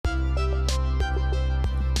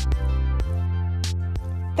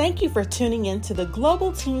Thank you for tuning in to the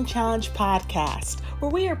Global Teen Challenge podcast, where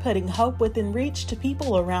we are putting hope within reach to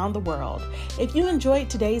people around the world. If you enjoyed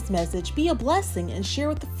today's message, be a blessing and share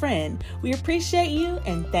with a friend. We appreciate you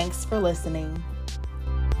and thanks for listening.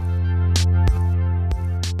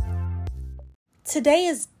 Today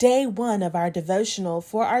is day 1 of our devotional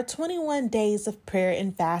for our 21 days of prayer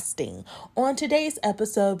and fasting. On today's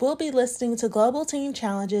episode, we'll be listening to Global Teen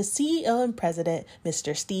Challenge's CEO and President,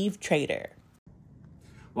 Mr. Steve Trader.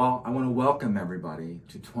 Well, I want to welcome everybody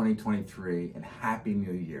to 2023 and Happy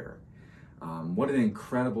New Year. What an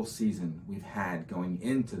incredible season we've had going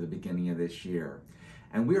into the beginning of this year.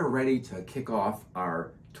 And we are ready to kick off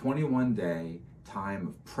our 21-day time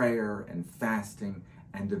of prayer and fasting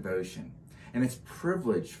and devotion. And it's a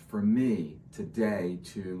privilege for me today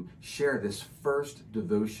to share this first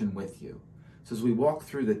devotion with you. So as we walk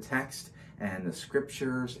through the text and the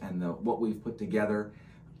scriptures and what we've put together,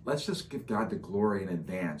 let's just give God the glory in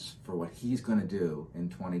advance for what He's going to do in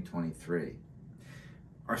 2023.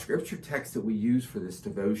 Our scripture text that we use for this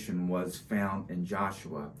devotion was found in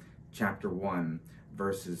Joshua chapter 1,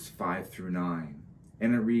 verses 5 through 9.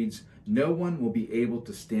 And it reads, "No one will be able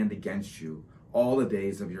to stand against you all the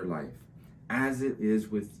days of your life. As it is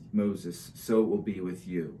with Moses, so it will be with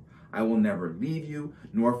you. I will never leave you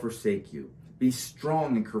nor forsake you. Be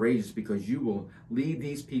strong and courageous, because you will lead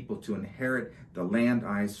these people to inherit the land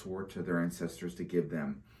I swore to their ancestors to give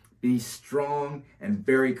them. Be strong and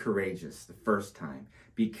very courageous," the first time.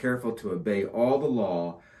 "Be careful to obey all the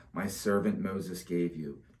law my servant Moses gave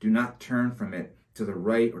you. Do not turn from it to the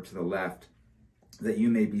right or to the left, that you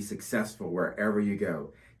may be successful wherever you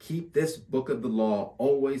go. Keep this book of the law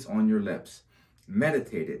always on your lips.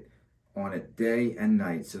 Meditate on it day and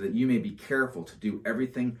night, so that you may be careful to do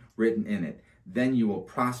everything written in it. Then you will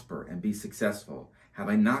prosper and be successful. Have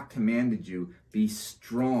I not commanded you? Be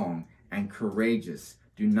strong and courageous.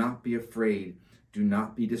 Do not be afraid. Do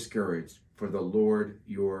not be discouraged, for the Lord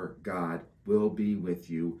your God will be with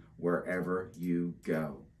you wherever you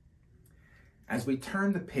go." As we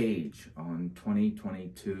turn the page on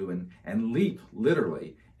 2022 and leap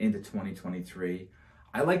literally into 2023,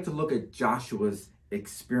 I like to look at Joshua's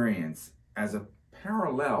experience as a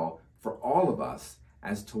parallel for all of us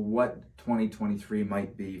as to what 2023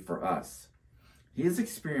 might be for us. His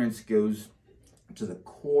experience goes to the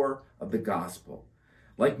core of the gospel.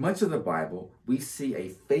 Like much of the Bible, we see a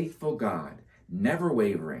faithful God, never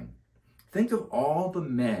wavering. Think of all the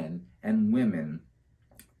men and women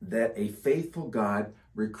that a faithful God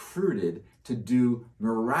recruited to do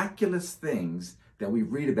miraculous things that we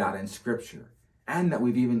read about in Scripture and that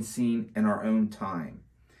we've even seen in our own time.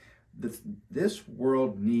 This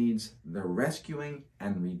world needs the rescuing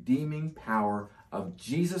and redeeming power of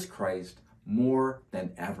Jesus Christ more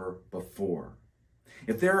than ever before.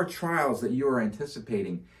 If there are trials that you are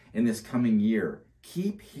anticipating in this coming year,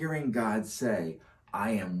 keep hearing God say,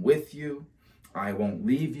 "I am with you, I won't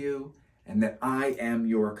leave you, and that I am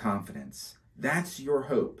your confidence." That's your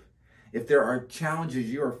hope. If there are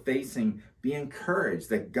challenges you are facing, be encouraged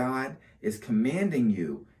that God is commanding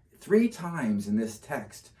you 3 times in this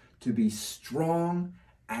text to be strong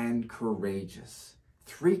and courageous.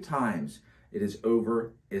 3 times it is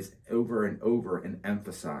over and over and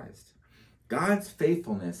emphasized. God's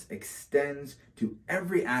faithfulness extends to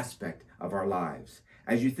every aspect of our lives.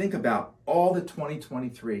 As you think about all that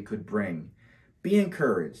 2023 could bring, be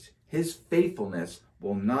encouraged. His faithfulness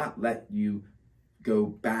will not let you go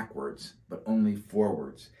backwards, but only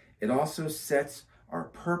forwards. It also sets our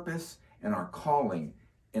purpose and our calling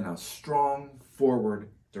in a strong forward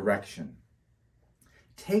direction.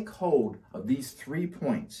 Take hold of these 3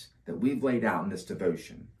 points that we've laid out in this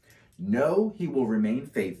devotion. Know He will remain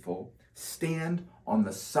faithful. Stand on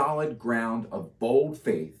the solid ground of bold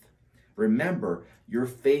faith. Remember, your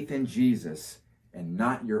faith in Jesus and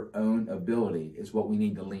not your own ability is what we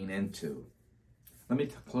need to lean into. Let me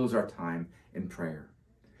close our time in prayer.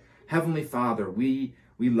 Heavenly Father, we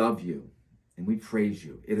love you and we praise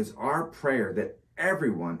you. It is our prayer that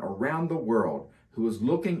everyone around the world who is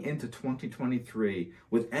looking into 2023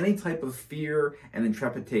 with any type of fear and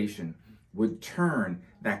intrepidation would turn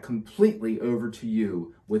that completely over to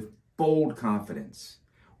you with bold confidence.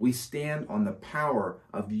 We stand on the power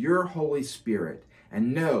of your Holy Spirit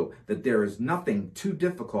and know that there is nothing too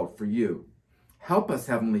difficult for you. Help us,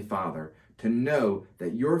 Heavenly Father, to know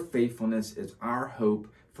that your faithfulness is our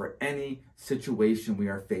hope for any situation we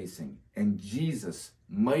are facing. In Jesus'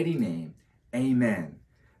 mighty name, amen.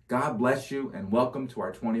 God bless you and welcome to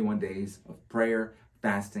our 21 days of prayer,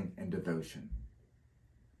 fasting, and devotion.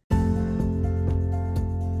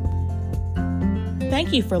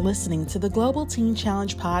 Thank you for listening to the Global Teen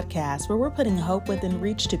Challenge podcast, where we're putting hope within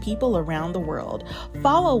reach to people around the world.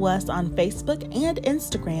 Follow us on Facebook and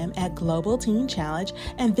Instagram at Global Teen Challenge,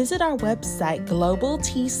 and visit our website,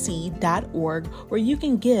 globaltc.org, where you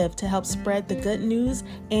can give to help spread the good news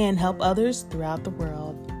and help others throughout the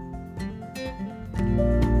world.